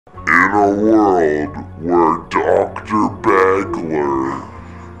In a world where Dr. Bagler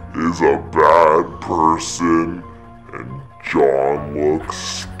is a bad person and John looks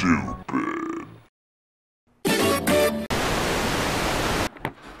stupid.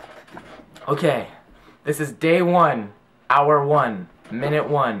 Okay, this is day 1, hour 1, minute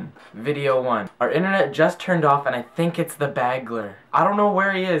 1, video 1. Our internet just turned off and I think it's the Bagler. I don't know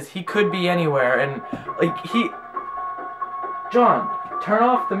where he is. He could be anywhere and John, turn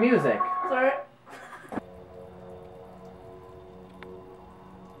off the music. Sorry.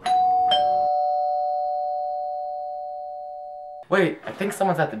 Wait, I think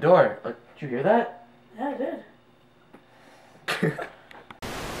someone's at the door. Did you hear that? Yeah, I did.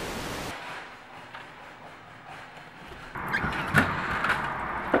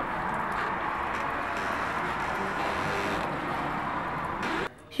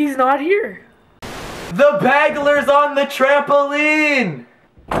 He's not here. The Bagler's on the trampoline!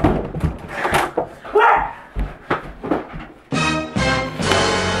 Where?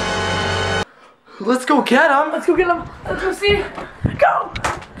 Let's go get him! Let's go get him. Let's go see. Go!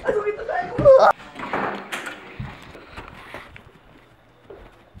 Let's go get the bag.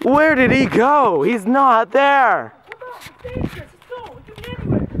 Where did he go? He's not there! Let's go. It could be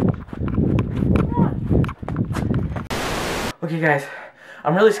anywhere. Come on. Okay guys,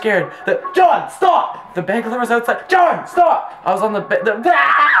 I'm really scared. John, stop! The Bagler was outside. John, stop! I was on the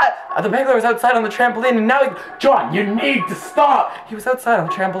Bagler was outside on the trampoline and now John, you need to stop! He was outside on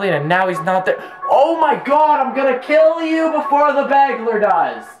the trampoline and now he's not there. Oh my god, I'm gonna kill you before the Bagler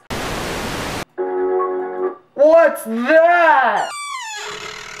does! What's that?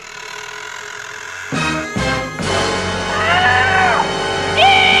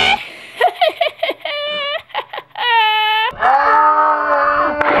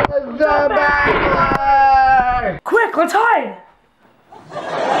 The Bagler! Quick, let's hide.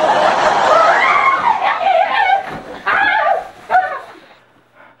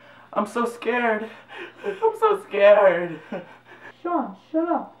 I'm so scared. I'm so scared. Sean, shut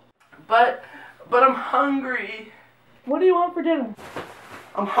up. But I'm hungry. What do you want for dinner?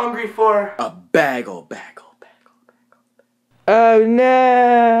 I'm hungry for a bagel. Oh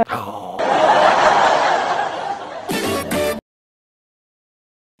no!